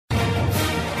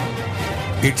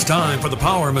It's time for the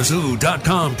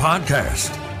PowerMizzou.com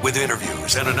podcast with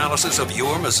interviews and analysis of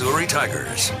your Missouri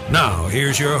Tigers. Now,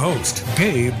 here's your host,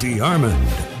 Gabe DeArmond.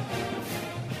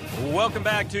 Welcome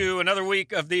back to another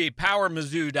week of the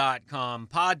PowerMizzou.com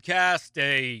podcast,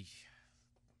 a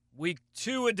week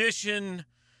 2 edition,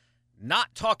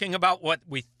 not talking about what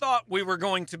we thought we were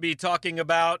going to be talking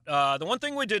about. The one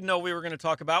thing we did know we were going to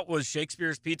talk about was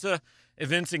Shakespeare's Pizza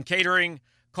Events and Catering.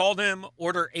 Call them,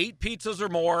 order 8 pizzas or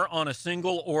more on a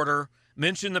single order.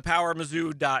 Mention the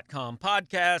PowerMizzou.com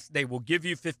podcast. They will give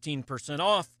you 15%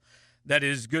 off. That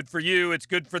is good for you. It's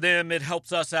good for them. It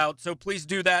helps us out. So please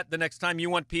do that the next time you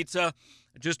want pizza.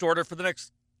 Just order for the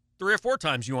next 3 or 4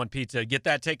 times you want pizza. Get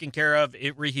that taken care of.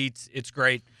 It reheats. It's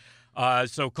great.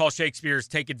 So call Shakespeare's.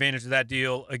 Take advantage of that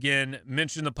deal. Again,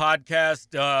 mention the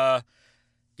podcast.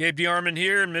 Gabe DeArmond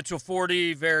here, Mitchell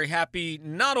Forty, very happy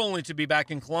not only to be back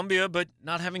in Columbia, but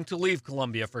not having to leave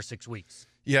Columbia for 6 weeks.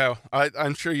 Yeah,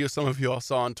 I'm sure some of you all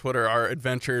saw on Twitter our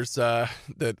adventures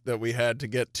that we had to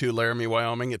get to Laramie,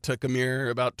 Wyoming. It took a mere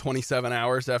about 27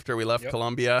 hours after we left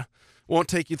Columbia. Won't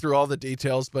take you through all the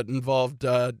details, but involved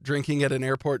drinking at an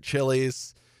airport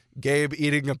Chili's, Gabe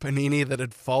eating a panini that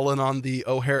had fallen on the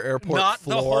O'Hare Airport Not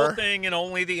floor. the whole thing and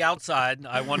only the outside.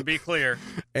 I want to be clear.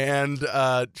 And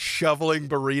shoveling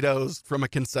burritos from a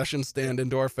concession stand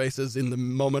into our faces in the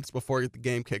moments before the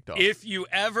game kicked off. If you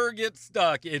ever get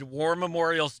stuck at War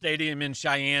Memorial Stadium in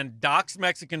Cheyenne, Doc's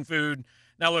Mexican Food.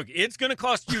 Now, look, it's going to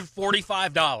cost you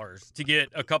 $45 to get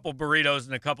a couple burritos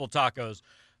and a couple tacos.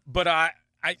 But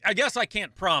I guess I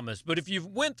can't promise, but if you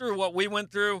went through what we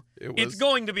went through, it's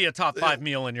going to be a top 5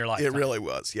 meal in your life. It really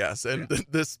was, yes. And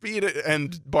the speed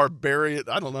and barbaric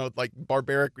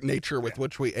nature with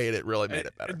which we ate it really made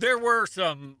it better. There were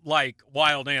some,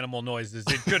 wild animal noises.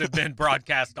 It could have been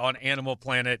broadcast on Animal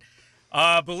Planet.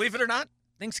 Believe it or not,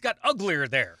 things got uglier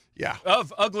there. Yeah.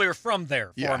 Uglier from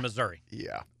there for Missouri.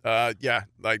 Yeah.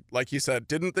 Like you said,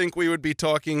 didn't think we would be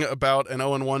talking about an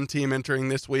 0-1 team entering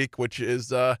this week, which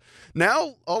is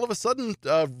now all of a sudden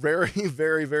a very,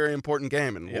 very, very important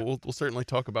game. And we'll certainly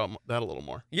talk about that a little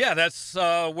more. Yeah, that's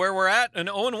where we're at. An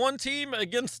 0-1 team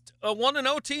against a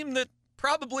 1-0 team that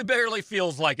probably barely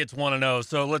feels like it's 1-0.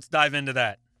 So let's dive into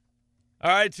that. All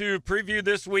right, to preview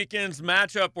this weekend's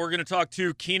matchup, we're going to talk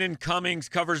to Keenan Cummings,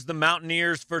 covers the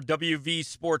Mountaineers for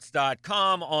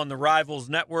WVSports.com on the Rivals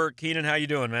Network. Keenan, how you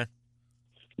doing, man?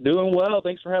 Doing well.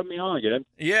 Thanks for having me on again.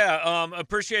 Yeah,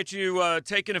 appreciate you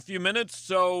taking a few minutes.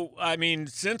 So,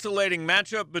 scintillating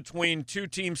matchup between two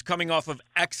teams coming off of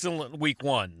excellent week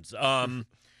ones. I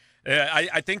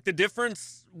think the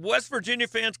difference, West Virginia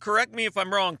fans, correct me if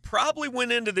I'm wrong, probably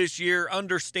went into this year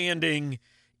understanding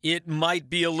it might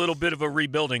be a little bit of a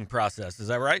rebuilding process. Is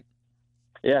that right?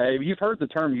 Yeah, you've heard the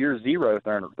term year zero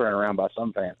thrown around by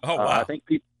some fans. Oh, wow. I think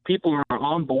people are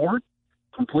on board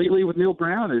completely with Neil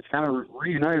Brown. It's kind of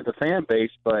reunited the fan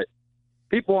base, but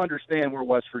people understand where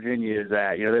West Virginia is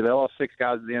at. You know, they lost 6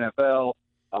 guys in the NFL,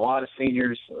 a lot of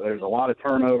seniors. There's a lot of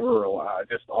turnover,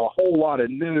 just a whole lot of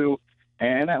new,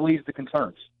 and that leads to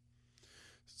concerns.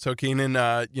 So, Keenan,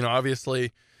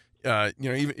 obviously,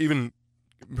 even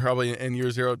probably in year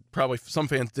zero, probably some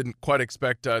fans didn't quite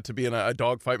expect to be in a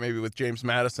dogfight maybe with James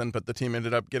Madison, but the team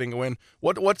ended up getting a win.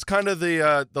 What's kind of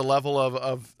the level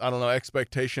of I don't know,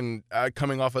 expectation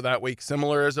coming off of that week,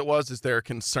 similar as it was? Is there a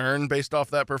concern based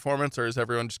off that performance, or is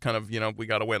everyone just kind of, we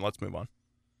got to win, let's move on?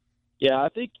 Yeah, I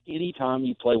think anytime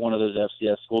you play one of those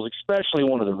FCS schools, especially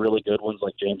one of the really good ones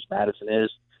like James Madison is,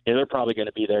 they're probably going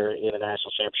to be there in a national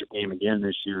championship game again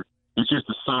this year. It's just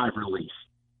a sigh of relief.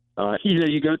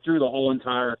 You go through the whole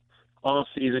entire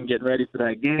offseason getting ready for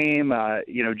that game.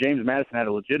 James Madison had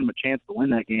a legitimate chance to win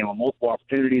that game on multiple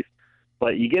opportunities,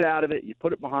 but you get out of it, you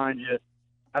put it behind you.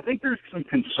 I think there's some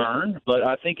concern, but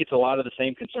I think it's a lot of the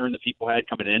same concern that people had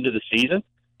coming into the season.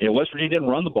 West Virginia didn't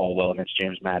run the ball well against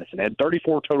James Madison. They had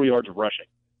 34 total yards of rushing.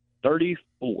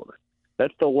 34.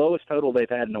 That's the lowest total they've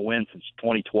had in a win since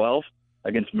 2012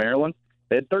 against Maryland.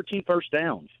 They had 13 first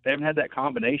downs. They haven't had that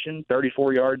combination,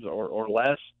 34 yards or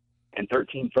less, and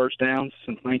 13 first downs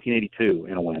since 1982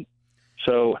 in a win.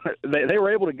 So they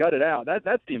were able to gut it out.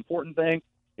 That's the important thing,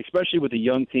 especially with a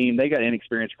young team. They got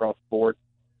inexperience across the board.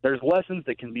 There's lessons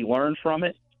that can be learned from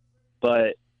it,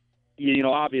 but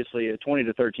obviously a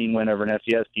 20-13 win over an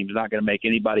FCS team is not going to make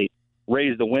anybody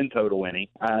raise the win total any.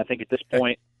 I think at this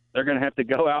point they're going to have to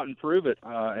go out and prove it,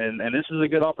 and this is a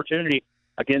good opportunity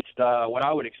against what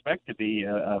I would expect to be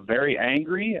a very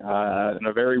angry and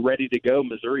a very ready-to-go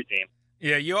Missouri team.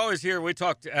 Yeah, you always hear, we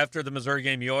talked after the Missouri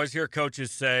game, you always hear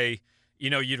coaches say,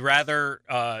 you'd rather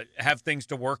have things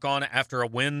to work on after a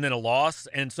win than a loss.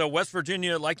 And so West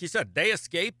Virginia, like you said, they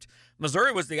escaped.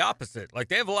 Missouri was the opposite. Like,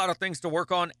 they have a lot of things to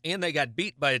work on, and they got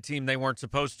beat by a team they weren't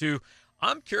supposed to.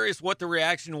 I'm curious what the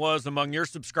reaction was among your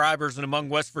subscribers and among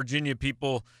West Virginia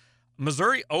people.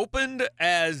 Missouri opened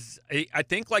as, I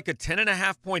think, like a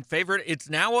 10.5-point favorite. It's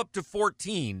now up to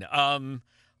 14.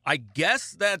 I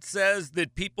guess that says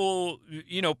that people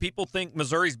think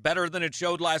Missouri's better than it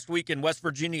showed last week, and West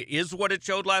Virginia is what it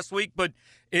showed last week. But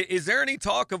is there any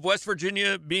talk of West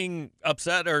Virginia being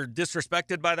upset or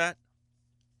disrespected by that?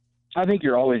 I think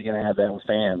you're always going to have that with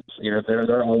fans.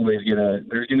 They're always going to.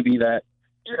 There's going to be that.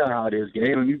 You know how it is,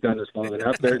 Gabe. You've done this long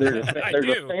enough. There's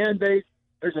a fan base.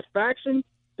 There's a faction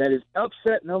that is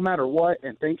upset no matter what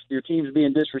and thinks your team's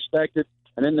being disrespected.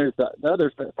 And then there's the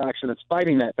other faction that's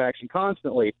fighting that faction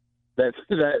constantly that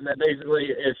basically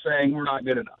is saying we're not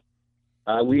good enough.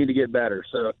 We need to get better.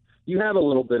 So you have a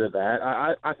little bit of that.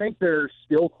 I think there's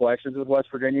still questions with West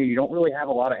Virginia. You don't really have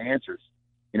a lot of answers,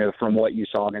 from what you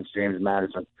saw against James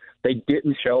Madison. They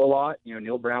didn't show a lot.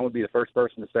 Neil Brown would be the first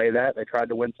person to say that. They tried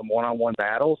to win some one-on-one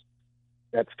battles.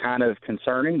 That's kind of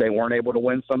concerning. They weren't able to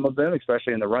win some of them,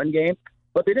 especially in the run game.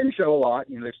 But they didn't show a lot.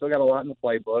 They still got a lot in the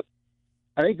playbook.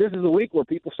 I think this is a week where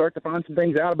people start to find some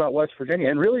things out about West Virginia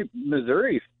and really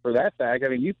Missouri for that fact. I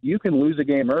mean, you can lose a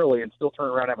game early and still turn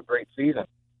around and have a great season.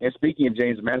 And speaking of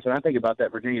James Madison, I think about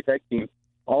that Virginia Tech team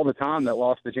all the time that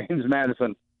lost to James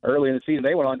Madison early in the season.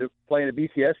 They went on to play in a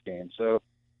BCS game. So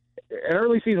an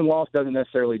early season loss doesn't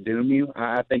necessarily doom you.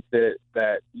 I think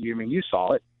that you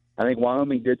saw it. I think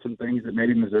Wyoming did some things that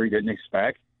maybe Missouri didn't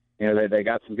expect. They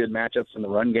got some good matchups in the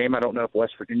run game. I don't know if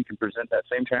West Virginia can present that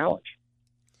same challenge.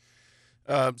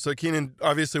 So Keenan,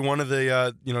 obviously one of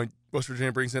the, West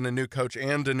Virginia brings in a new coach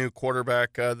and a new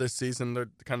quarterback this season. They're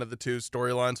kind of the two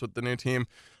storylines with the new team.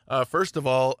 First of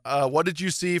all, what did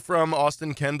you see from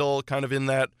Austin Kendall kind of in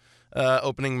that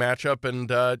opening matchup? And,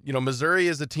 Missouri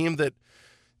is a team that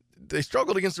they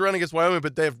struggled against the run against Wyoming,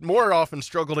 but they've more often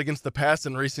struggled against the pass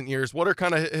in recent years. What are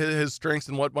kind of his strengths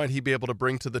and what might he be able to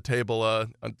bring to the table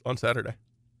on Saturday?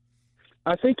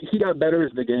 I think he got better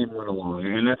as the game went along,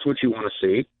 and that's what you want to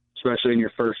see, especially in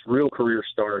your first real career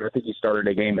start. I think he started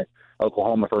a game at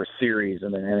Oklahoma for a series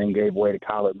and then gave way to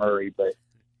Kyler Murray, but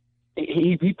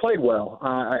he played well.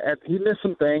 He missed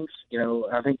some things.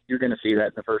 I think you're going to see that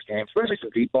in the first game, especially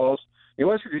some deep balls.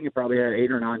 West Virginia probably had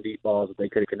 8 or 9 deep balls that they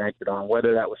could have connected on.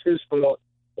 Whether that was his fault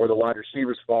or the wide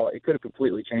receiver's fault, it could have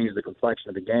completely changed the complexion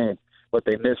of the game, but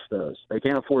they missed those. They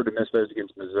can't afford to miss those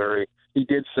against Missouri. He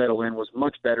did settle in, was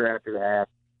much better after the half.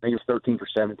 I think it was 13 for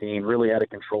 17, really had to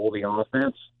control the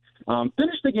offense.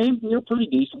 Finished the game, pretty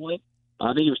decently.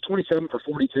 I think he was 27 for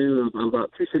 42,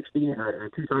 about 260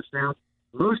 and 2 touchdowns.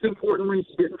 Most importantly,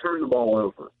 he didn't turn the ball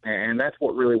over, and that's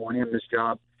what really won him this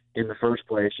job in the first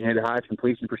place. He had a high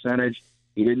completion percentage.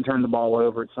 He didn't turn the ball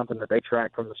over. It's something that they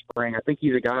track from the spring. I think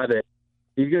he's a guy that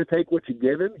he's going to take what you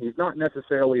give him. He's not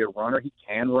necessarily a runner. He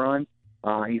can run.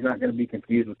 He's not going to be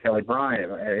confused with Kelly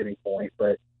Bryant at any point,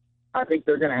 but I think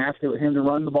they're going to ask him to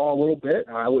run the ball a little bit.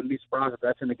 I wouldn't be surprised if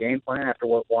that's in the game plan after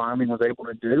what Wyoming was able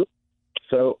to do.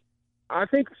 So I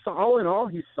think all in all,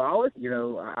 he's solid.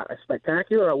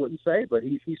 Spectacular, I wouldn't say, but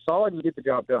he's solid and he gets the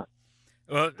job done.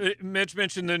 Well, Mitch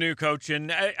mentioned the new coach,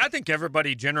 and I think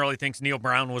everybody generally thinks Neil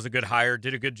Brown was a good hire,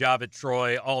 did a good job at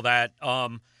Troy, all that.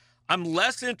 I'm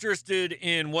less interested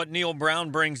in what Neil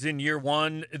Brown brings in year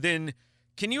one than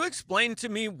can you explain to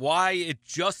me why it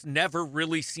just never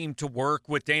really seemed to work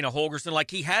with Dana Holgorsen?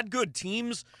 Like, he had good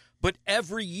teams, but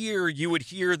every year you would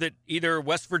hear that either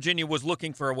West Virginia was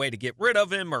looking for a way to get rid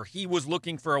of him or he was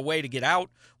looking for a way to get out.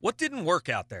 What didn't work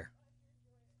out there?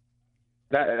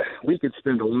 We could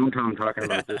spend a long time talking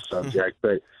about this subject,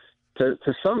 but to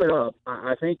sum it up,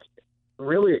 I think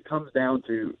really it comes down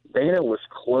to Dana was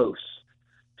close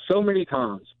so many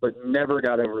times, but never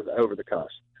got over the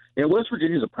cusp. West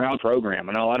Virginia's a proud program.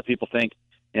 I know a lot of people think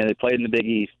they played in the Big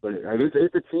East, but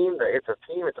it's a team, it's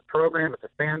a program, it's a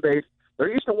fan base.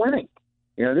 They're used to winning.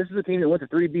 This is a team that went to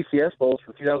 3 BCS Bowls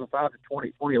from 2005 to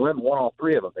 2011, won all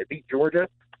 3 of them. They beat Georgia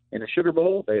in the Sugar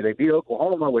Bowl. They beat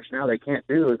Oklahoma, which now they can't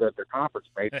do as their conference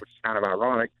mates, which is kind of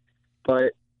ironic.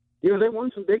 But they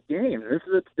won some big games. This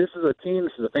is a team.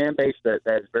 This is a fan base that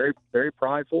is very, very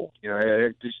prideful.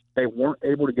 They weren't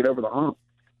able to get over the hump.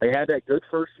 They had that good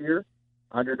first year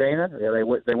under Dana. They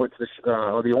went to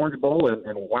the Orange Bowl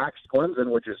and waxed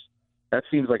Clemson, that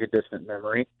seems like a distant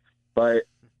memory. But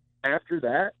after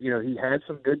that, he had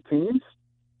some good teams.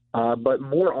 But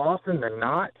more often than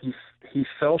not, he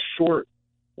fell short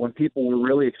when people were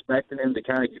really expecting him to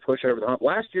kind of push over the hump.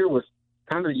 Last year was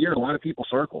kind of the year a lot of people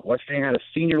circled. West Virginia had a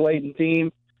senior-laden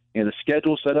team. The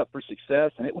schedule set up for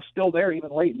success, and it was still there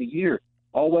even late in the year.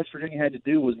 All West Virginia had to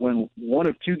do was win one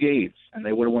of two games, and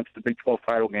they would have went to the Big 12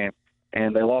 title game,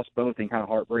 and they lost both in kind of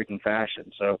heartbreaking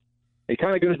fashion. So it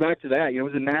kind of goes back to that. It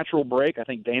was a natural break. I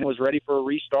think Dana was ready for a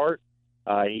restart.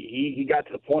 He got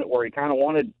to the point where he kind of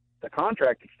wanted the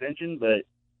contract extension, but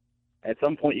at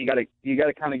some point you got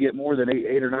to kind of get more than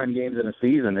eight or nine games in a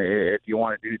season if you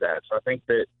want to do that. So I think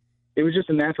that it was just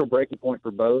a natural breaking point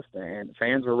for both, and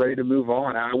fans were ready to move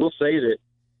on. I will say that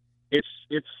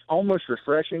it's almost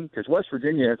refreshing because West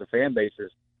Virginia as a fan base has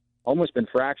almost been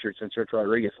fractured since Rich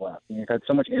Rodriguez left. You've had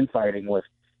so much infighting with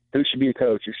who should be the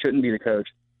coach, who shouldn't be the coach.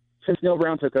 Since Neil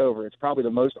Brown took over, it's probably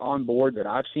the most on board that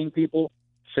I've seen people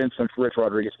since Rich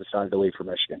Rodriguez decided to leave for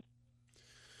Michigan.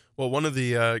 Well, one of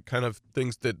the kind of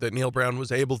things that Neil Brown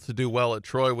was able to do well at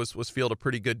Troy was field a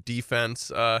pretty good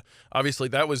defense. Obviously,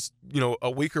 that was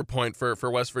a weaker point for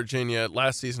West Virginia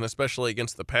last season, especially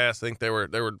against the pass. I think they were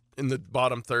in the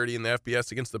bottom 30 in the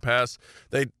FBS against the pass.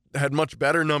 They had much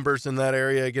better numbers in that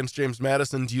area against James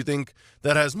Madison. Do you think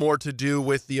that has more to do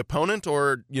with the opponent,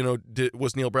 or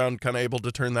was Neil Brown kind of able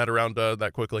to turn that around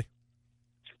that quickly?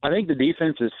 I think the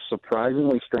defense is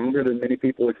surprisingly stronger than many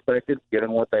people expected,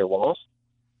 given what they lost.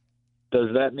 Does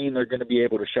that mean they're going to be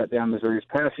able to shut down Missouri's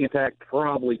passing attack?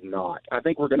 Probably not. I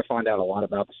think we're going to find out a lot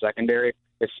about the secondary,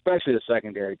 especially the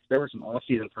secondary. There was some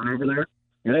off-season turnover there.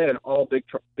 They had an all-Big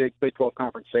 12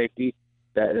 conference safety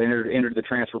that entered the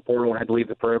transfer portal and had to leave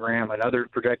the program. Another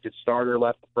projected starter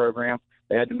left the program.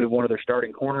 They had to move one of their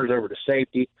starting corners over to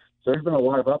safety. So there's been a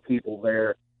lot of upheaval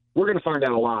there. We're going to find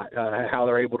out a lot how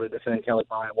they're able to defend Kelly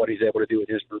Bryant, what he's able to do with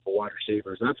his group of wide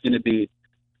receivers. That's going to be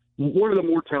one of the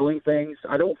more telling things.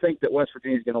 I don't think that West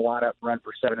Virginia is going to line up and run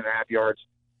for 7.5 yards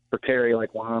per carry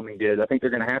like Wyoming did. I think they're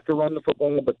going to have to run the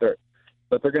football, but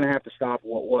they're going to have to stop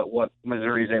what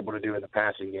Missouri is able to do in the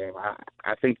passing game.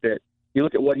 I think that you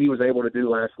look at what he was able to do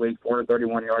last week,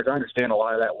 431 yards. I understand a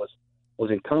lot of that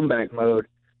was in comeback mode,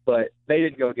 but they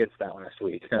didn't go against that last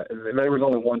week. There was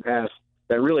only one pass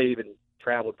that really even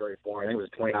traveled very far. I think it was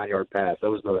a 29-yard pass.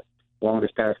 That was the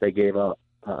longest pass they gave up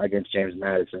against James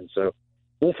Madison. So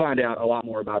we'll find out a lot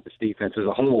more about this defense as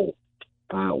a whole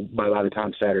by the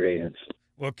time Saturday ends.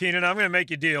 Well, Keenan, I'm going to make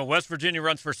you a deal. West Virginia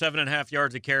runs for 7.5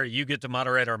 yards a carry. You get to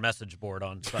moderate our message board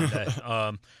on Sunday.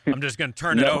 I'm just going to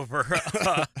turn it over.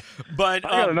 But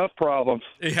I got enough problems.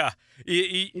 Yeah.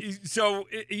 So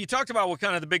you talked about what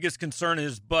kind of the biggest concern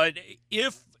is, but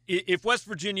if West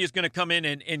Virginia is going to come in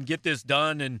and get this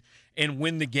done and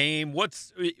win the game,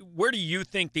 where do you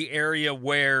think the area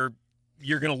where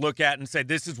you're going to look at and say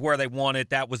this is where they won it,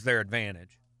 that was their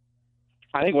advantage?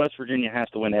 I think West Virginia has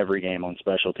to win every game on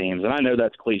special teams. And I know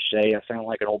that's cliche. I sound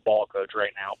like an old ball coach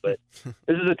right now, but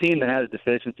this is a team that has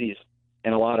deficiencies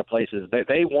in a lot of places.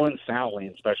 They won soundly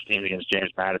in special teams against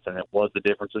James Madison. It was the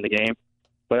difference in the game,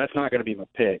 but that's not going to be my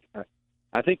pick.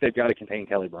 I think they've got to contain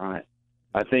Kelly Bryant.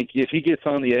 I think if he gets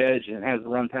on the edge and has the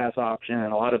run-pass option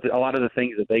and a lot of the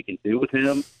things that they can do with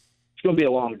him, it's going to be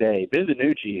a long day. Ben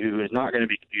DiNucci, who is not going to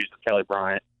be confused with Kelly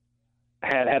Bryant,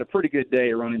 had a pretty good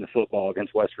day running the football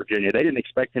against West Virginia. They didn't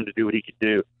expect him to do what he could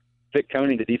do. Vic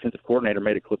Koenning, the defensive coordinator,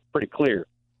 made it pretty clear.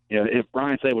 If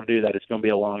Bryant's able to do that, it's going to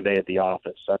be a long day at the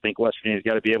office. I think West Virginia's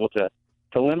got to be able to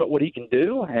limit what he can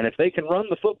do, and if they can run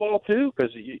the football too,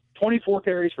 because 24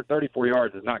 carries for 34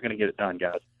 yards is not going to get it done,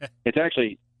 guys. It's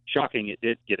actually shocking it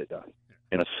did get it done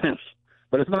in a sense,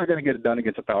 but it's not going to get it done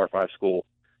against a Power 5 school.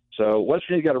 So West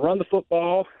Virginia's got to run the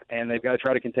football, and they've got to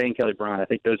try to contain Kelly Bryant. I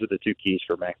think those are the two keys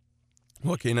for me.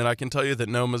 Well, Keenan, I can tell you that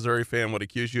no Missouri fan would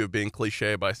accuse you of being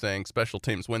cliche by saying special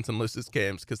teams wins and loses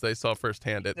games, because they saw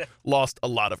firsthand it lost a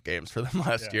lot of games for them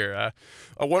last year.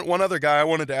 One other guy I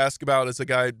wanted to ask about is a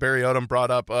guy Barry Odom brought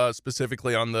up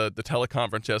specifically on the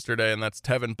teleconference yesterday, and that's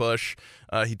Tevin Bush.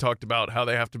 He talked about how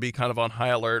they have to be kind of on high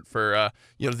alert for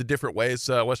the different ways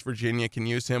West Virginia can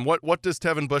use him. What does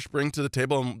Tevin Bush bring to the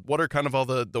table, and what are kind of all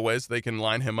the ways they can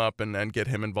line him up and get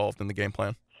him involved in the game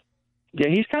plan? Yeah,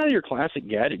 he's kind of your classic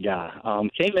gadget guy.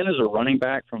 Came in as a running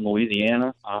back from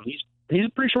Louisiana. He's a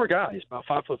pretty short guy. He's about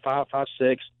 5'5",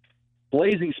 5'6",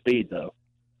 blazing speed though.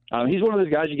 He's one of those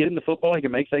guys you get him the football, he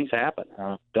can make things happen.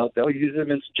 They'll use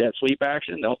him in jet sweep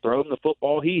action. They'll throw him the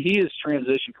football. He has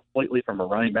transitioned completely from a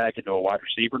running back into a wide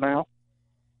receiver now.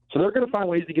 So they're going to find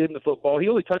ways to get him the football. He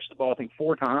only touched the ball, I think,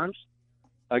 4 times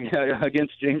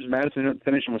against James Madison,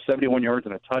 finishing with 71 yards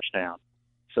and a touchdown.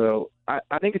 So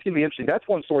I think it's going to be interesting. That's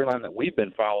one storyline that we've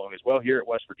been following as well here at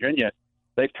West Virginia.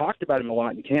 They've talked about him a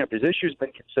lot in camp. His issue has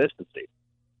been consistency.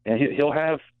 And he'll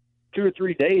have 2 or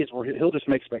 3 days where he'll just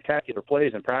make spectacular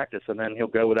plays in practice, and then he'll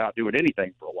go without doing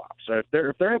anything for a while. So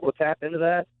if they're able to tap into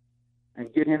that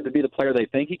and get him to be the player they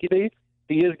think he could be,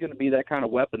 he is going to be that kind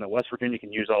of weapon that West Virginia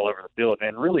can use all over the field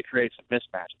and really create some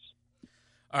mismatches.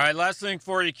 All right, last thing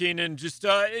for you, Keenan. Just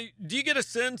do you get a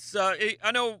sense?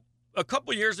 I know a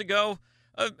couple years ago,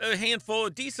 a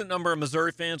decent number of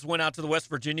Missouri fans went out to the West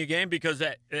Virginia game because,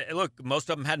 look, most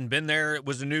of them hadn't been there. It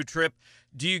was a new trip.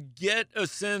 Do you get a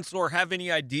sense or have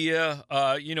any idea,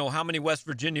 how many West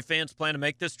Virginia fans plan to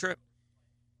make this trip?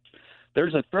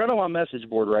 There's a thread on my message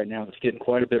board right now that's getting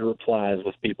quite a bit of replies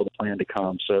with people that plan to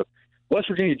come. So West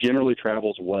Virginia generally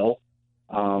travels well.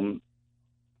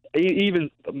 Even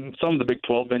some of the Big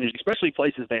 12 venues, especially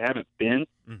places they haven't been.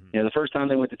 Mm-hmm. The first time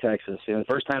they went to Texas, the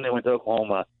first time they went to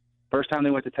Oklahoma, first time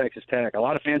they went to Texas Tech, a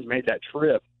lot of fans made that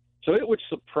trip. So it would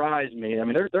surprise me. I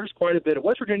mean, there's quite a bit of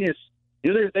West Virginia's.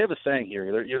 They have a saying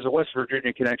here. There's a West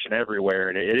Virginia connection everywhere,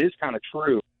 and it is kind of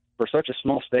true for such a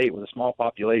small state with a small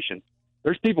population.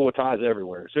 There's people with ties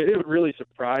everywhere. So it would really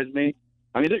surprise me.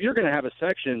 I mean, you're going to have a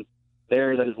section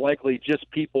there that is likely just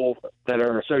people that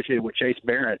are associated with Chase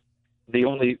Barrett, the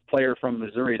only player from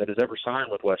Missouri that has ever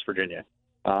signed with West Virginia,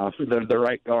 the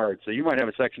right guard. So you might have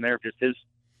a section there of just his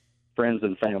friends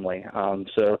and family.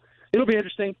 So it'll be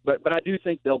interesting, but I do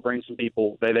think they'll bring some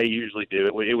people. They usually do.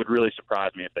 It would really surprise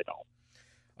me if they don't.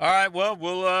 All right, well,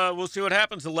 we'll see what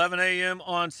happens. 11 a.m.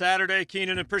 on Saturday.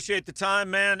 Keenan, appreciate the time,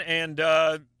 man, and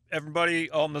everybody,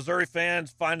 all Missouri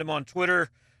fans, find him on Twitter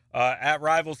at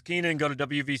Rivals Keenan. Go to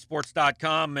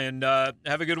wvsports.com and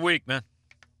have a good week, man.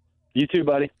 You too,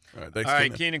 buddy. All right, thanks. All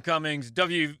right, Keenan Cummings,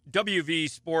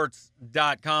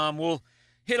 wvsports.com. We'll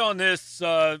hit on this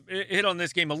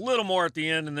game a little more at the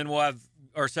end, and then we'll have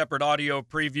our separate audio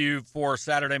preview for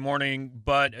Saturday morning.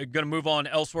 But going to move on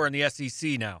elsewhere in the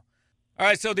SEC now. All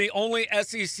right, so the only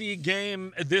SEC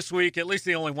game this week, at least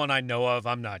the only one I know of,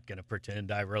 I'm not going to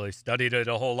pretend I really studied it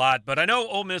a whole lot, but I know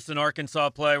Ole Miss and Arkansas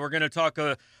play. We're going to talk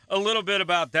a little bit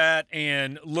about that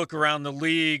and look around the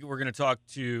league. We're going to talk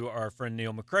to our friend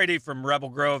Neil McCready from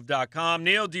rebelgrove.com.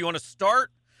 Neil, do you want to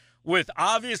start with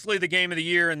obviously the game of the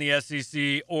year in the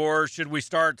SEC, or should we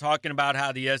start talking about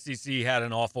how the SEC had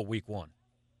an awful week one?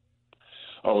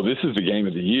 Oh, this is the game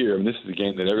of the year. I mean, this is the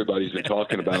game that everybody's been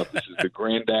talking about. This is the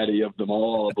granddaddy of them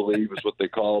all, I believe, is what they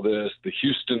call this. The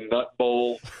Houston Nut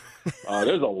Bowl.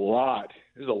 There's a lot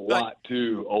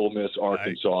to Ole Miss,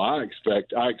 Arkansas. I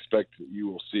expect that you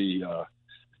will see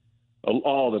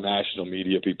all the national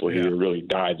media people here really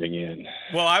diving in.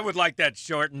 Well, I would like that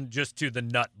shortened just to the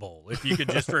Nut Bowl. If you could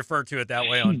just refer to it that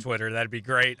way on Twitter, that'd be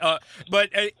great. But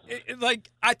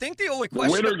I think the only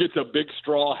question, the winner gets a big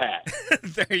straw hat.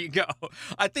 There you go.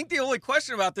 I think the only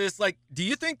question about this, do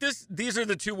you think these are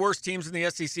the two worst teams in the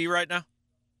SEC right now?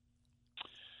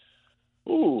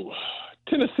 Ooh,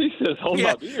 Tennessee says hold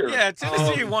up here. Yeah,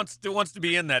 Tennessee wants to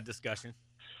be in that discussion.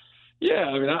 Yeah,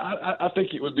 I mean, I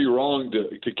think it would be wrong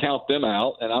to count them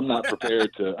out, and I'm not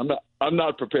prepared to. I'm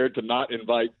not prepared to not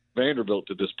invite Vanderbilt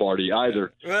to this party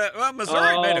either. Well,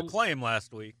 Missouri made a claim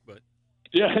last week, but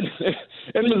yeah,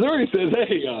 and Missouri says,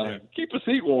 "Hey, keep a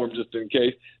seat warm just in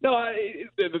case." No,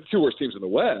 the two worst teams in the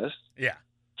West. Yeah,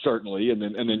 certainly, and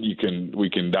then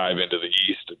we can dive into the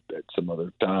East at some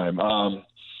other time.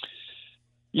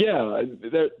 Yeah,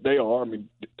 they are. I mean,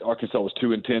 Arkansas was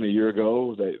 2-10 a year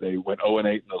ago. They went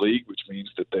 0-8 in the league, which means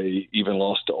that they even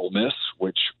lost to Ole Miss,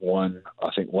 which won, I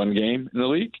think, one game in the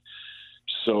league.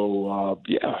 So,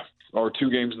 or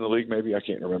two games in the league, maybe, I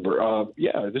can't remember.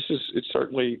 It's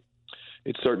certainly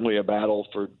a battle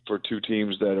for two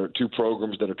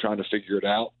programs that are trying to figure it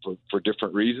out for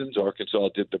different reasons. Arkansas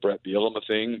did the Brett Bielema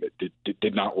thing that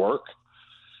did not work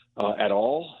at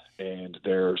all, and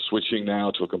they're switching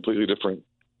now to a completely different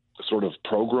sort of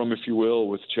program, if you will,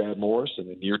 with Chad Morris. And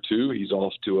in year two, he's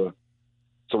off to a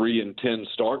 3-10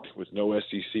 start with no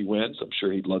SEC wins. I'm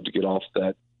sure he'd love to get off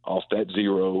that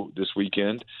zero this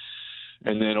weekend.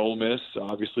 And then Ole Miss,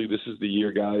 obviously, this is the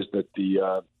year, guys, that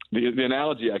the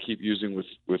analogy I keep using with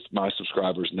my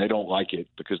subscribers, and they don't like it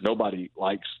because nobody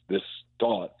likes this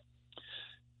thought.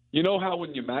 You know how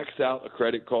when you max out a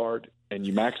credit card and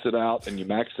you max it out and you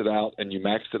max it out and you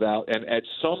max it out, and at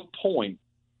some point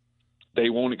they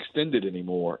won't extend it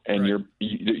anymore, and right.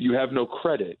 you have no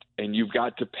credit, and you've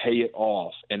got to pay it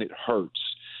off, and it hurts.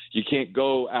 You can't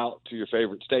go out to your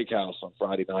favorite steakhouse on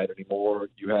Friday night anymore.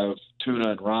 You have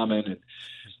tuna and ramen, and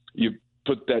you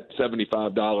put that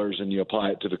 $75 and you apply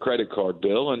it to the credit card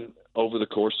bill, and over the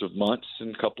course of months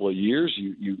and a couple of years,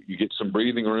 you get some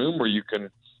breathing room where you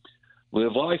can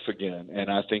live life again.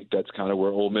 And I think that's kind of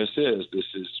where Ole Miss is.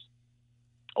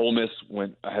 Ole Miss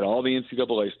had all the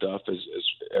NCAA stuff, as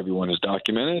everyone has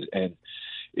documented, and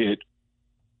it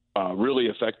really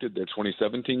affected their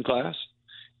 2017 class.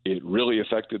 It really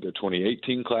affected their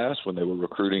 2018 class when they were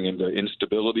recruiting into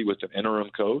instability with an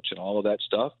interim coach and all of that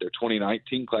stuff. Their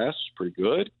 2019 class was pretty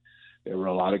good. There were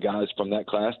a lot of guys from that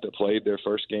class that played their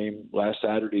first game last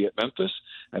Saturday at Memphis,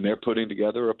 and they're putting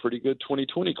together a pretty good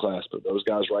 2020 class. But those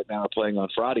guys right now are playing on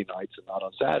Friday nights and not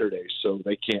on Saturdays, so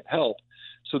they can't help.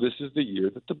 So this is the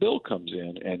year that the bill comes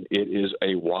in, and it is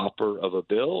a whopper of a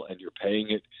bill, and you're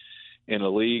paying it in a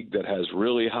league that has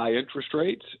really high interest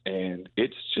rates, and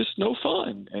it's just no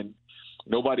fun. And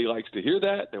nobody likes to hear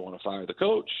that. They want to fire the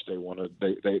coach. They want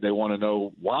to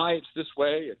know why it's this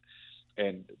way.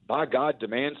 And by God,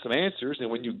 demand some answers. And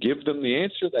when you give them the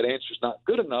answer, that answer's not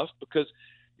good enough, because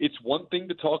it's one thing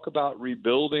to talk about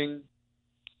rebuilding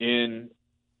in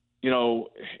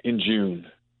June.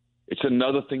 It's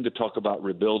another thing to talk about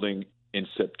rebuilding in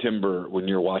September when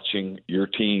you're watching your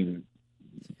team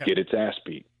get its ass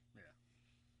beat.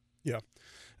 Yeah,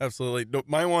 absolutely.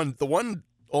 The one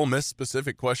Ole Miss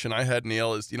specific question I had,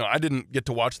 Neil, is, I didn't get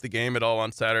to watch the game at all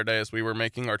on Saturday as we were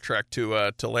making our trek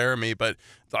to Laramie, but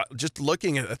just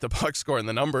looking at the box score and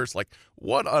the numbers, like,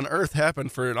 what on earth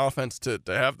happened for an offense to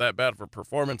have that bad of a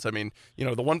performance? I mean,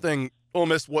 the one thing Ole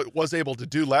Miss was able to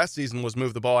do last season was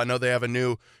move the ball. I know they have a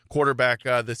new quarterback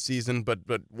this season, but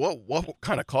what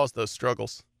kind of caused those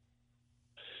struggles?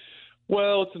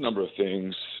 Well, it's a number of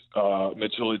things,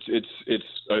 Mitchell. It's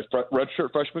a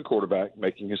redshirt freshman quarterback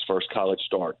making his first college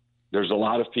start. There's a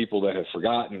lot of people that have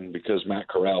forgotten because Matt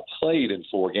Corral played in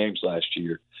 4 games last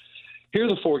year. Here are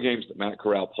the 4 games that Matt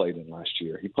Corral played in last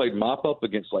year. He played mop-up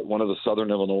against one of the Southern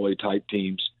Illinois-type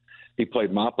teams. He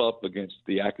played mop-up against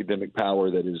the academic power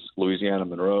that is Louisiana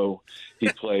Monroe. He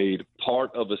played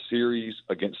part of a series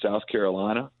against South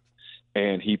Carolina,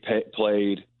 and he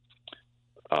played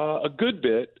a good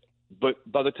bit.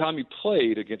 But by the time he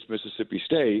played against Mississippi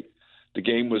State, the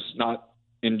game was not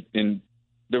in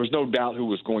there was no doubt who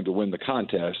was going to win the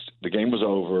contest. The game was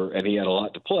over, and he had a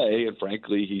lot to play, and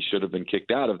frankly, he should have been kicked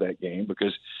out of that game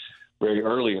because very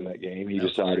early in that game, he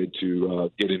decided to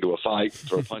get into a fight,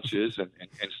 throw punches and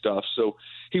stuff. So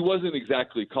he wasn't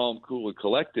exactly calm, cool, and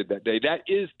collected that day. That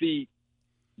is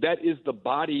the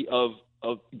body of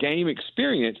game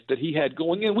experience that he had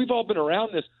going in. We've all been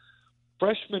around this.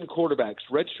 Freshman quarterbacks,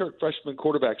 redshirt freshman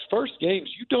quarterbacks, first games,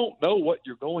 you don't know what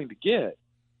you're going to get.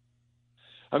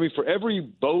 I mean, for every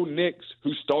Bo Nix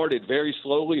who started very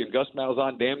slowly and Gus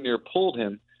Malzahn damn near pulled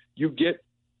him, you get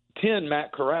 10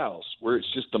 Matt Corrals where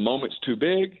it's just the moment's too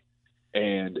big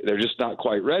and they're just not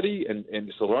quite ready, and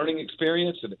it's a learning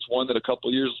experience, and it's one that a couple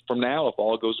of years from now, if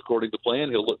all goes according to plan,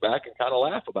 he'll look back and kind of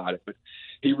laugh about it. But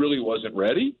he really wasn't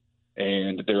ready,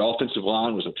 and their offensive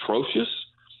line was atrocious.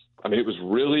 I mean, it was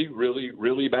really, really,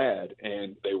 really bad,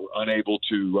 and they were unable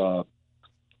to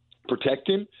protect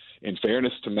him. In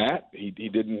fairness to Matt, he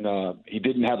didn't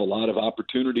have a lot of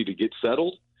opportunity to get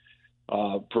settled,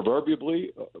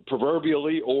 proverbially,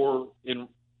 or in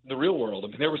the real world. I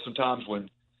mean, there were some times when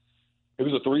it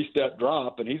was a 3-step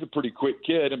drop, and he's a pretty quick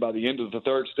kid, and by the end of the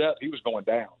 3rd step, he was going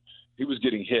down. He was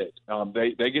getting hit.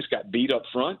 They just got beat up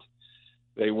front.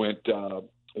 They went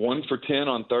 1 for 10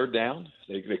 on 3rd down.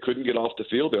 They couldn't get off the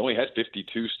field. They only had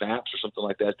 52 snaps or something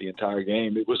like that the entire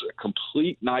game. It was a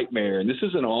complete nightmare. And this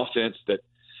is an offense that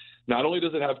not only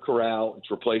does it have Corral, it's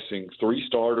replacing 3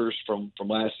 starters from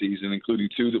last season, including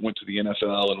 2 that went to the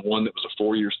NFL and 1 that was a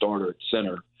 4-year starter at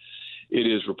center. It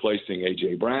is replacing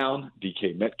A.J. Brown,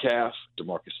 DK Metcalf,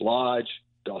 DeMarcus Lodge,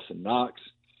 Dawson Knox.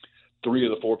 3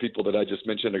 of the 4 people that I just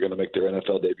mentioned are going to make their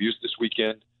NFL debuts this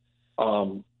weekend.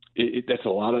 That's a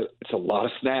lot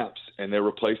of snaps, and they're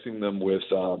replacing them with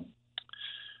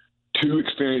 2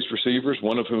 experienced receivers,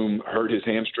 one of whom hurt his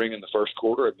hamstring in the first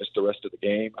quarter and missed the rest of the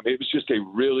game. I mean, it was just a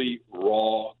really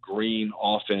raw, green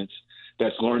offense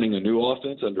that's learning a new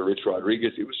offense under Rich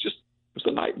Rodriguez. It was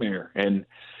a nightmare, and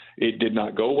it did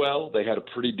not go well. They had a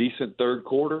pretty decent 3rd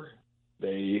quarter.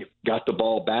 They got the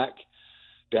ball back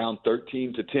down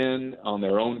 13-10 on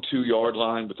their own 2-yard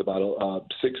line with about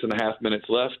 6.5 minutes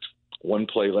left. 1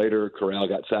 play later, Corral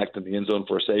got sacked in the end zone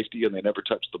for a safety, and they never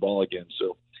touched the ball again.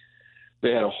 So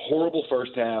they had a horrible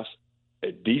first half,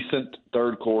 a decent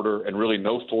 3rd quarter, and really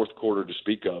no 4th quarter to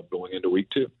speak of going into week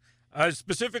 2. I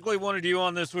specifically wanted you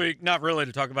on this week, not really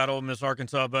to talk about Ole Miss,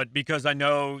 Arkansas, but because I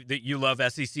know that you love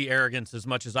SEC arrogance as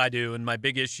much as I do, and my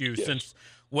big issue since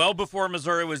well before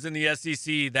Missouri was in the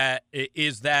SEC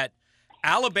is that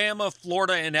Alabama,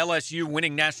 Florida, and LSU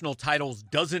winning national titles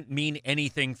doesn't mean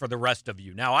anything for the rest of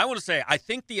you. Now, I want to say I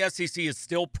think the SEC is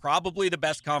still probably the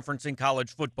best conference in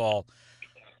college football,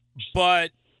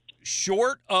 but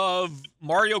short of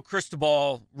Mario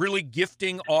Cristobal really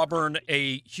gifting Auburn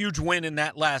a huge win in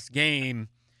that last game,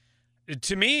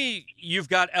 To me, you've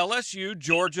got LSU,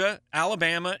 Georgia,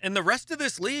 Alabama, and the rest of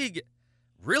this league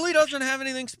really doesn't have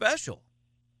anything special.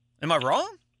 Am I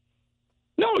wrong?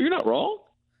 No, you're not wrong.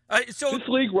 So this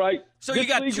league right. So this you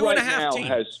got league 2.5 right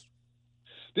teams.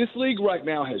 This league right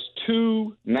now has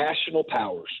two national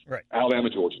powers. Right. Alabama,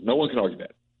 Georgia. No one can argue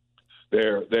that.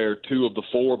 They're two of the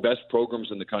four best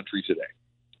programs in the country today.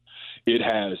 It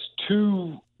has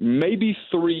two, maybe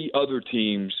three other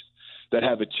teams that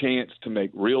have a chance to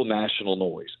make real national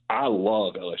noise. I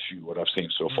love LSU, what I've seen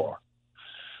so far.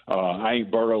 I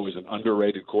think Burrow is an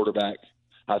underrated quarterback.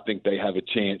 I think they have a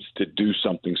chance to do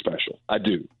something special. I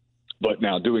do. But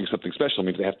now doing something special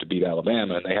means they have to beat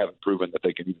Alabama, and they haven't proven that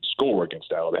they can even score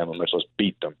against Alabama, much less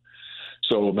beat them.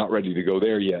 So I'm not ready to go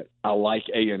there yet. I like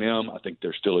A&M. I think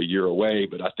they're still a year away,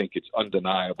 but I think it's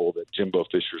undeniable that Jimbo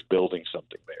Fisher's building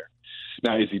something there.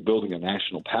 Now, is he building a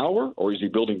national power, or is he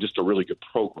building just a really good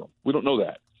program? We don't know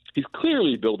that. He's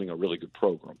clearly building a really good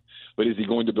program. But is he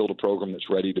going to build a program that's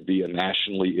ready to be a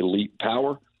nationally elite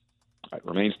power? It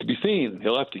remains to be seen.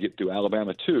 He'll have to get through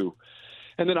Alabama, too.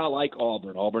 And then I like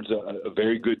Auburn. Auburn's a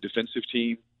very good defensive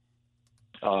team.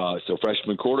 So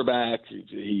freshman quarterback,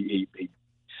 he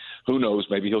who knows,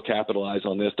 maybe he'll capitalize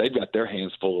on this. They've got their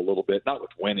hands full a little bit, not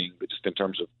with winning, but just in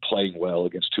terms of playing well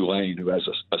against Tulane, who has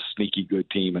a sneaky good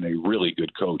team and a really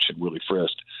good coach in Willie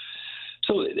Frist.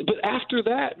 So, but after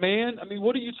that, man, I mean,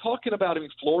 what are you talking about? I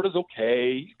mean, Florida's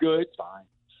okay. He's good. Fine.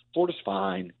 Florida's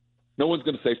fine. No one's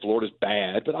going to say Florida's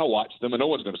bad, but I'll watch them, and no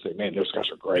one's going to say, man, those guys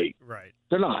are great. Right.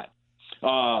 They're not.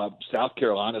 South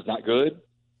Carolina's not good.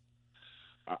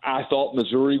 I thought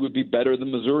Missouri would be better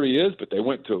than Missouri is, but they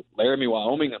went to Laramie,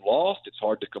 Wyoming, and lost. It's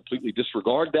hard to completely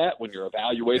disregard that when you're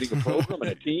evaluating a program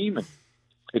and a team. And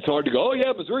it's hard to go, oh,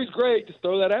 yeah, Missouri's great. Just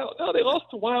throw that out. No, they lost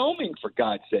to Wyoming, for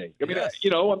God's sake. I mean, yes.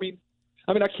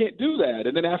 I can't do that.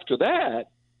 And then after that,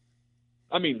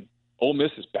 I mean, Ole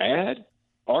Miss is bad.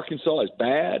 Arkansas is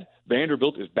bad.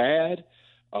 Vanderbilt is bad.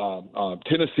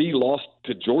 Tennessee lost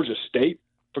to Georgia State,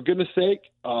 for goodness sake.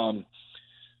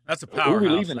 That's a Who are powerhouse. we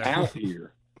leaving out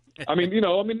here?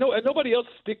 Nobody else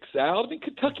sticks out. I mean,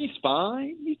 Kentucky's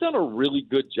fine. He's done a really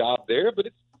good job there, but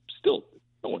it's still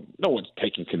no one's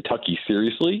taking Kentucky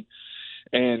seriously.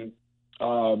 And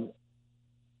I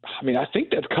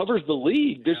think that covers the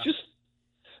league.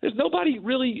 There's nobody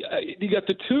really. You got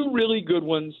the two really good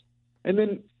ones, and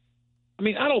then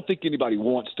I don't think anybody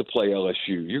wants to play LSU.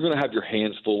 You're going to have your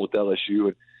hands full with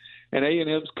LSU, and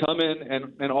A&M's coming,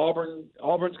 and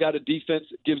Auburn's got a defense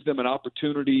that gives them an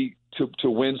opportunity to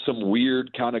win some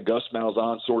weird kind of Gus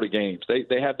Malzahn sort of games.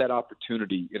 They have that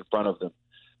opportunity in front of them.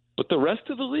 But the rest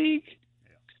of the league,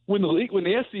 when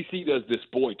the SEC does this,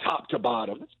 top to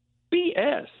bottom, it's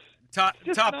BS. Top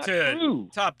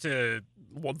to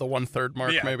well, the 1/3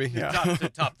 mark, maybe. Yeah.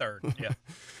 top third. Yeah.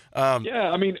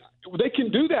 I mean, they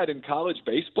can do that in college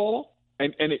baseball.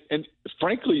 And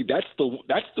frankly, that's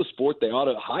the sport they ought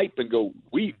to hype and go,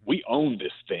 we own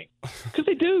this thing, because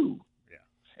they do. Yeah.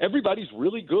 Everybody's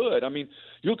really good. I mean,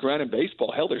 you look around in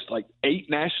baseball, hell, there's like 8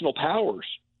 national powers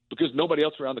because nobody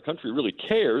else around the country really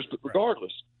cares. But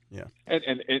regardless, yeah.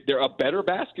 And they're a better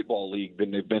basketball league than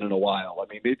they've been in a while.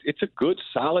 I mean, it's a good,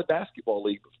 solid basketball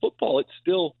league. But football, it's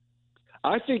still.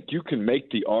 I think you can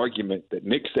make the argument that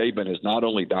Nick Saban has not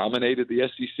only dominated the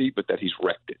SEC, but that he's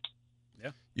wrecked it.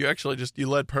 You actually you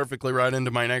led perfectly right into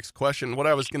my next question. What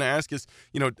I was going to ask is,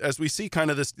 as we see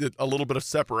kind of a little bit of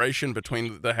separation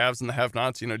between the haves and the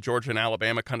have-nots, Georgia and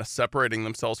Alabama kind of separating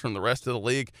themselves from the rest of the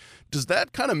league, does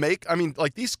that kind of make,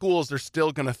 these schools are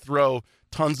still going to throw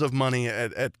tons of money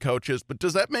at coaches, but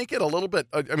does that make it a little bit,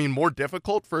 more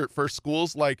difficult for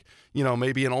schools like,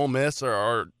 maybe an Ole Miss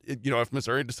or if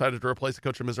Missouri decided to replace the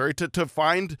coach of Missouri to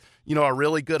find, a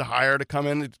really good hire to come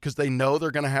in because they know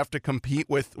they're going to have to compete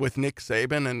with Nick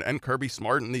Saban and Kirby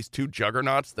Smart and these two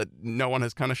juggernauts that no one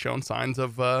has kind of shown signs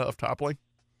of toppling?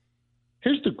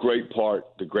 Here's the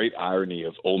great irony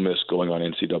of Ole Miss going on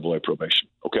NCAA probation,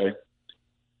 okay?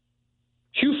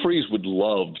 Hugh Freeze would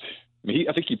love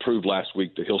I think he proved last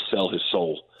week that he'll sell his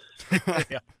soul.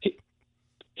 Yeah.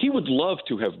 He would love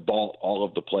to have bought all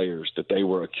of the players that they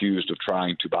were accused of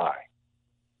trying to buy.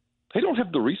 They don't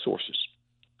have the resources.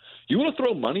 You want to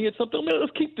throw money at something?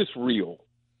 Let's keep this real.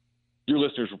 Your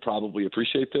listeners will probably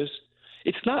appreciate this.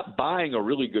 It's not buying a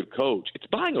really good coach. It's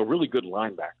buying a really good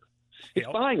linebacker. It's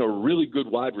buying a really good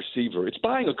wide receiver. It's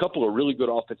buying a couple of really good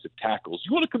offensive tackles.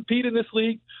 You want to compete in this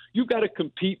league? You've got to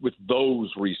compete with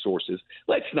those resources.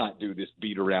 Let's not do this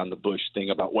beat around the bush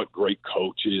thing about what great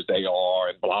coaches they are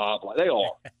and blah, blah. They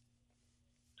are.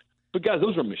 But, guys,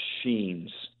 those are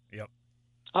machines. Yep.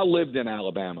 I lived in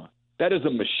Alabama. That is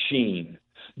a machine.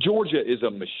 Georgia is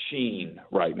a machine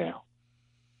right now.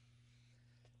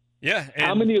 Yeah.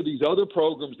 How many of these other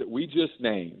programs that we just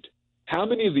named,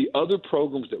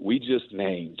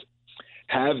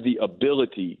 have the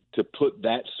ability to put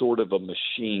that sort of a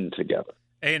machine together?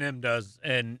 A&M does,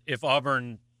 and if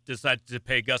Auburn decides to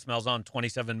pay Gus Malzahn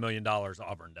 $27 million,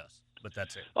 Auburn does. But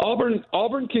that's it.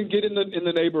 Auburn can get in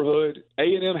the neighborhood.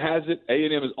 A&M has it.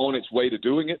 A&M is on its way to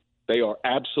doing it. They are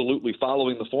absolutely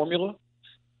following the formula,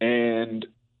 and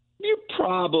you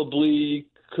probably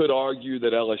could argue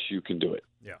that LSU can do it.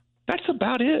 Yeah, that's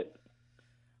about it.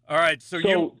 All right.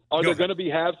 So are there going to be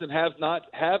haves and have-nots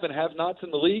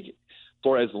in the league?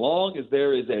 For as long as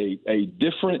there is a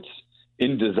difference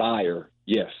in desire,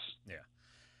 yes. Yeah.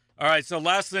 All right, so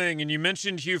last thing, and you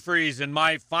mentioned Hugh Freeze, and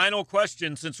my final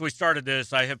question since we started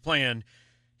this, I have planned.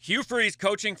 Hugh Freeze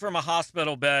coaching from a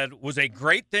hospital bed was a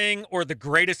great thing or the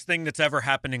greatest thing that's ever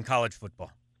happened in college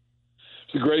football?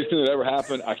 It's the greatest thing that ever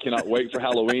happened. I cannot wait for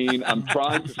Halloween. I'm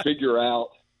trying to figure out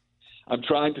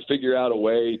a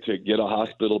way to get a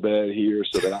hospital bed here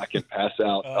so that I can pass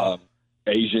out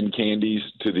Asian candies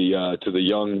to the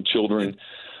young children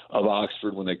of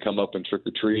Oxford when they come up and trick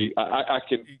or treat.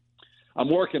 I'm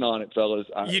working on it, fellas.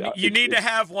 You need to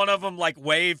have one of them like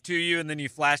wave to you, and then you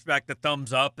flash back the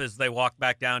thumbs up as they walk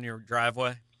back down your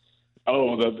driveway.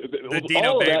 Oh, the Dino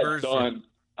all Babers. That's done.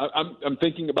 I'm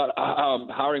thinking about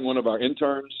hiring one of our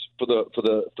interns for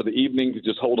the evening to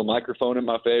just hold a microphone in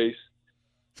my face.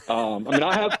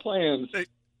 I have plans.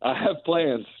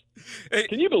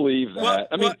 Can you believe that?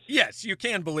 Well, yes, you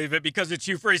can believe it because it's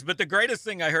Hugh Freeze. But the greatest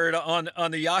thing I heard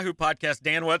on the Yahoo podcast,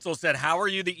 Dan Wetzel said, "How are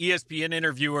you the ESPN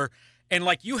interviewer?" And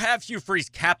you have Hugh Freeze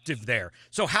captive there.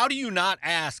 So how do you not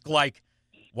ask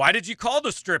why did you call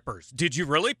the strippers? Did you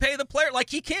really pay the player?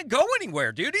 He can't go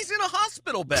anywhere, dude. He's in a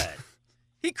hospital bed.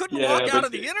 He couldn't walk out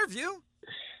of the interview.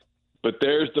 But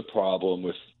there's the problem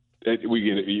with it.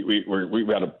 We've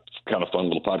got a kind of fun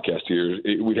little podcast here.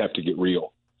 We'd have to get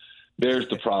real. There's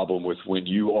the problem with when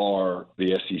you are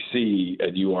the SEC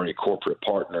and you are a corporate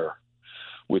partner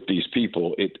with these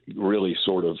people, it really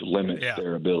sort of limits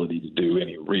their ability to do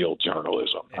any real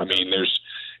journalism.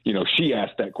 She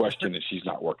asked that question and she's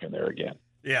not working there again.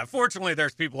 Yeah, fortunately,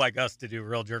 there's people like us to do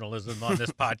real journalism on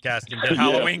this podcast and get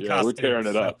Halloween costumes. We're tearing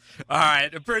it up. All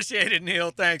right, appreciate it,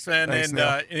 Neil. Thanks, man. Thanks,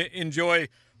 and enjoy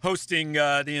hosting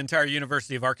the entire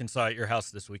University of Arkansas at your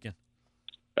house this weekend.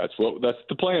 That's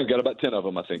the plan. Got about 10 of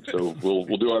them, I think. So we'll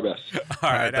do our best. All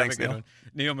right, thanks, have a good Neil. one.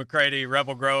 Neil McCready,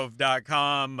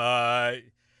 rebelgrove.com.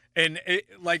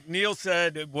 Like Neil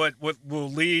said, what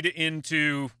will lead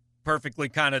into perfectly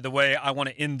kind of the way I want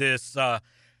to end this.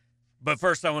 But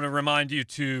first, I want to remind you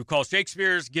to call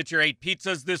Shakespeare's, get your 8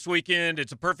 pizzas this weekend.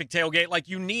 It's a perfect tailgate.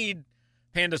 You need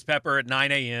Panda's Pepper at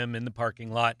 9 a.m. in the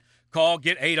parking lot. Call,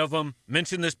 get 8 of them.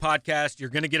 Mention this podcast. You're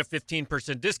going to get a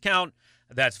 15% discount.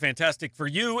 That's fantastic for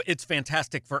you. It's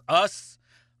fantastic for us.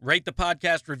 Rate the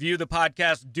podcast, review the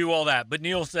podcast, do all that. But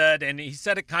Neil said, and he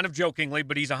said it kind of jokingly,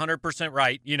 but he's 100%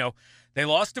 right. They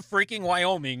lost to freaking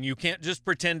Wyoming. You can't just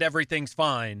pretend everything's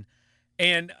fine.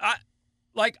 And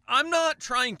I'm not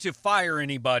trying to fire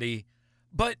anybody,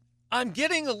 but I'm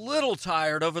getting a little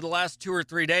tired over the last 2 or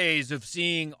 3 days of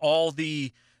seeing all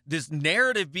this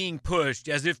narrative being pushed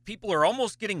as if people are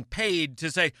almost getting paid to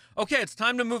say, okay, it's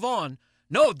time to move on.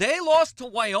 No, they lost to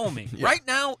Wyoming. Yeah. Right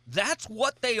now, that's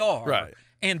what they are. Right.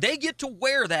 And they get to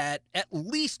wear that at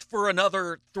least for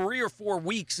another 3 or 4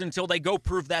 weeks until they go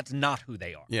prove that's not who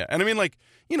they are. Yeah, and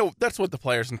that's what the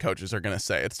players and coaches are going to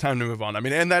say. It's time to move on.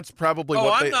 And that's probably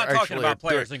what they I'm not talking about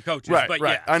players doing. And coaches. Right, but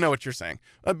right. Yes. I know what you're saying.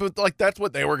 But that's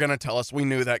what they were going to tell us. We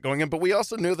knew that going in. But we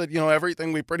also knew that,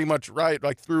 everything we pretty much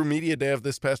through media day of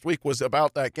this past week was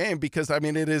about that game because,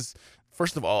 it is,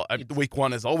 first of all, week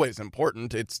 1 is always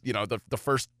important. It's, the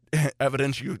first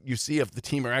evidence you see of the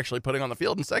team are actually putting on the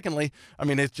field. And secondly,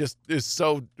 it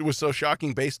was so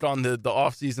shocking based on the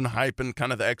offseason hype and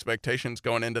kind of the expectations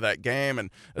going into that game, and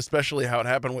especially how it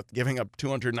happened with giving up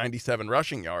 297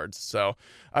 rushing yards. So,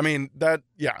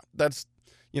 that's,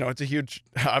 it's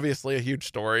obviously a huge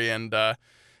story. And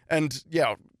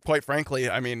quite frankly,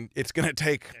 it's going to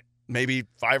take maybe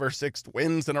 5 or 6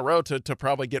 wins in a row to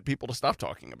probably get people to stop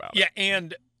talking about it. Yeah,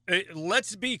 and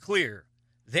let's be clear.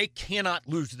 They cannot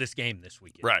lose this game this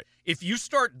weekend. Right. If you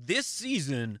start this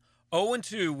season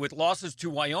 0-2 with losses to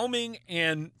Wyoming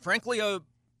and, frankly, a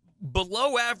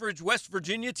below-average West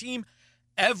Virginia team,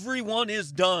 everyone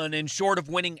is done, and short of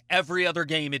winning every other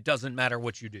game, it doesn't matter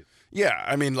what you do. Yeah,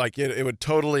 I mean, like, it would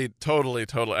totally.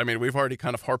 I mean, we've already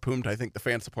kind of harpooned, I think, the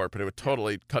fan support, but it would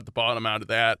totally cut the bottom out of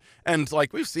that. And,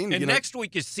 like, we've seen, And next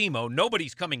week is SEMO.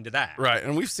 Nobody's coming to that. Right,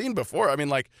 and we've seen before. I mean,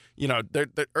 like,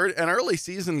 an early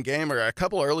season game or a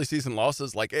couple early season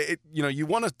losses, like, you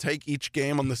want to take each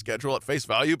game on the schedule at face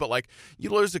value, but, like, you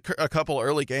lose a couple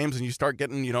early games and you start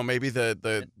getting, maybe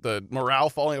the morale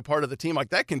falling apart of the team. Like,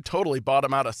 that can totally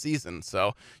bottom out a season.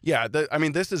 So, yeah, I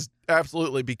mean, this has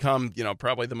absolutely become,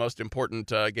 probably the most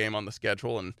important game on the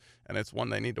schedule, and it's one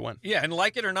they need to win. Yeah, and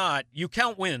like it or not, you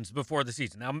count wins before the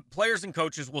season. Now, players and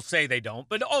coaches will say they don't,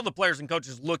 but all the players and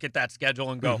coaches look at that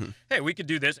schedule and go, hey, we could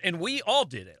do this. And we all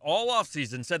did it. All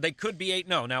offseason said they could be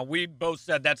 8-0. Now, we both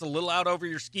said that's a little out over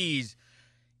your skis.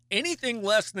 Anything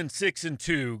less than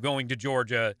 6-2 going to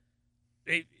Georgia,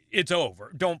 it's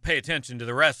over. Don't pay attention to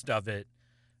the rest of it.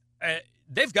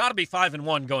 They've got to be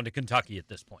 5-1 going to Kentucky at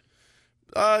this point.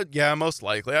 Yeah, most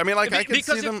likely. I mean, like, I can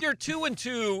because see them. If you're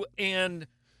 2-2 and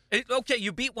okay,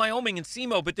 you beat Wyoming and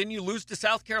SEMO, but then you lose to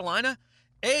South Carolina.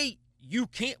 You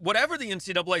can't. Whatever the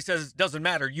NCAA says doesn't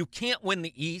matter. You can't win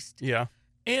the East. Yeah,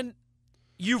 and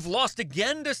you've lost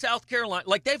again to South Carolina.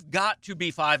 Like, they've got to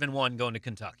be 5-1 going to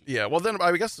Kentucky. Yeah, well, then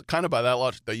I guess kind of by that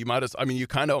logic, though, you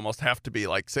kind of almost have to be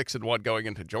like 6-1 going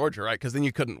into Georgia, right? Because then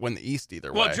you couldn't win the East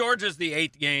either way. Well, Georgia's the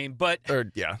 8th game, but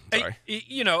sorry.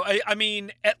 I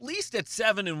mean, at least at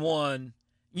 7-1,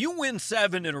 you win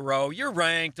 7 in a row. You're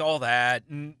ranked, all that,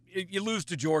 and you lose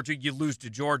to Georgia. You lose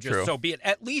to Georgia. True. So be it.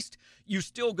 At least you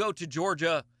still go to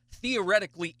Georgia.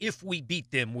 Theoretically, if we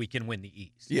beat them, we can win the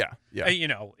East. Yeah.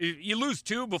 You lose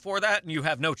 2 before that, and you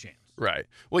have no chance. Right.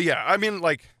 Well, yeah. I mean,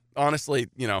 like, honestly,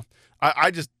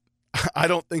 I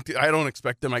don't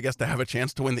expect them, I guess, to have a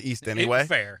chance to win the East anyway.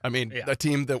 Fair. I mean, the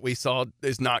team that we saw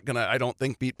is not gonna, I don't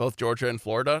think, beat both Georgia and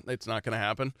Florida. It's not gonna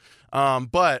happen.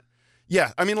 But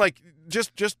yeah, I mean, like,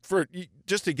 just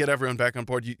to get everyone back on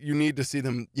board, you need to see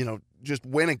them, just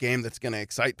win a game that's going to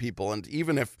excite people. And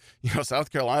even if, South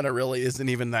Carolina really isn't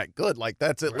even that good, like,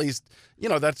 that's at least,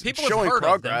 that's people showing have heard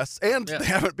progress. And Yeah. they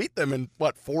haven't beat them in,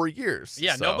 4 years?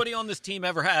 Yeah, So. Nobody on this team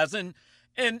ever has. And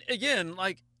again,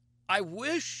 like, I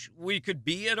wish we could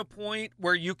be at a point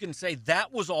where you can say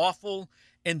that was awful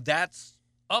and that's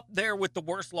up there with the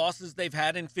worst losses they've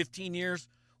had in 15 years.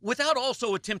 Without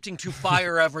also attempting to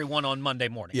fire everyone on Monday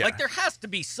morning. Yeah. Like, there has to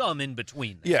be some in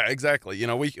between there. Yeah, exactly.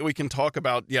 We can talk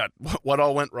about, what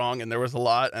all went wrong, and there was a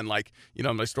lot. And, like,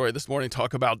 my story this morning,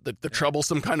 talk about the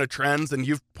troublesome kind of trends. And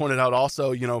you've pointed out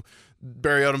also,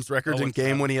 Barry Odom's records in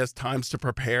game when he has times to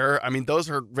prepare. I mean, those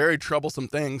are very troublesome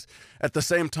things. At the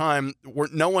same time,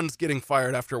 no one's getting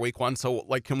fired after week 1. So,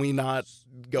 like, can we not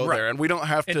go there? And we don't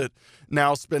have to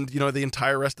now spend, the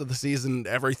entire rest of the season,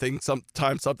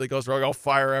 sometimes something goes wrong, I'll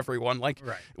fire everyone. Like,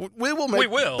 we will make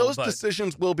those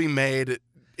decisions will be made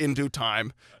in due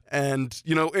time. And,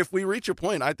 if we reach a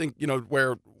point, I think,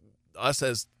 where us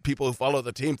as people who follow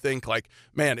the team think, like,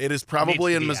 man, it is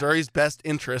probably in Missouri's best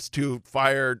interest to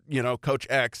fire, Coach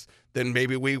X, then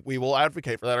maybe we will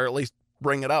advocate for that, or at least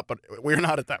bring it up, but we're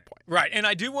not at that point. Right, and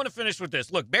I do want to finish with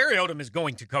this. Look, Barry Odom is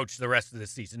going to coach the rest of the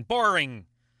season, barring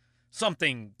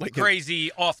something like crazy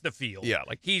off the field. Yeah,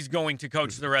 like he's going to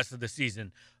coach the rest of the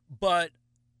season. But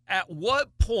at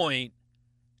what point,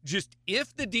 just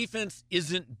if the defense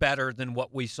isn't better than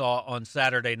what we saw on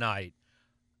Saturday night,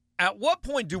 at what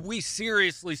point do we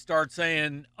seriously start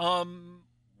saying,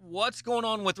 what's going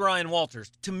on with Ryan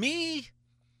Walters? To me,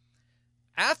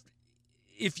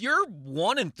 if you're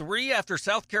 1-3 after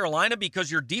South Carolina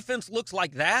because your defense looks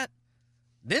like that,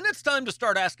 then it's time to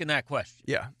start asking that question.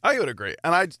 Yeah, I would agree.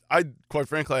 And I quite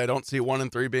frankly, I don't see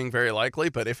 1-3 being very likely,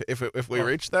 but if we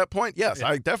reach that point, yes,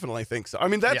 I definitely think so. I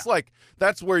mean,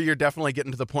 that's where you're definitely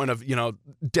getting to the point of,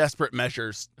 desperate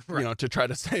measures, to try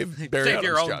to save Barry Odom's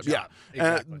your own job. Yeah.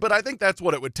 Exactly. But I think that's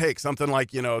what it would take. Something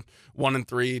like,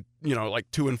 1-3,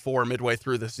 like 2-4 midway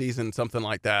through the season, something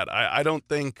like that. I don't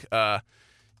think, I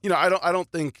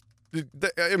don't think,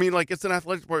 I mean, like, it's an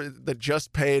athletic sport that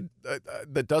just paid,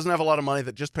 that doesn't have a lot of money,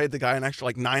 that just paid the guy an extra,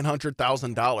 like,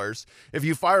 $900,000. If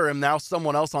you fire him, now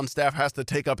someone else on staff has to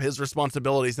take up his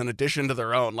responsibilities in addition to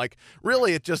their own. Like,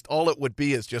 really, all it would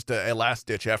be is just a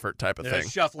last-ditch effort type of thing.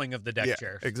 Shuffling of the deck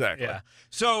chairs. Exactly. Yeah.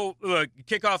 So, look,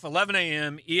 kickoff 11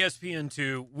 a.m.,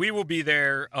 ESPN2. We will be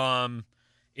there.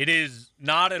 It is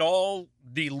not at all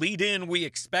the lead-in we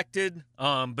expected,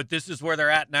 but this is where they're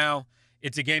at now.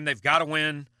 It's a game they've got to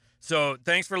win. So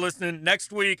thanks for listening.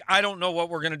 Next week, I don't know what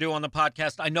we're going to do on the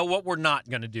podcast. I know what we're not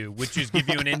going to do, which is give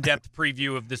you an in-depth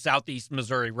preview of the Southeast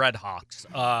Missouri Redhawks.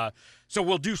 So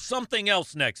we'll do something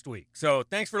else next week. So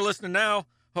thanks for listening now.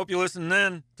 Hope you listen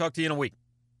then. Talk to you in a week.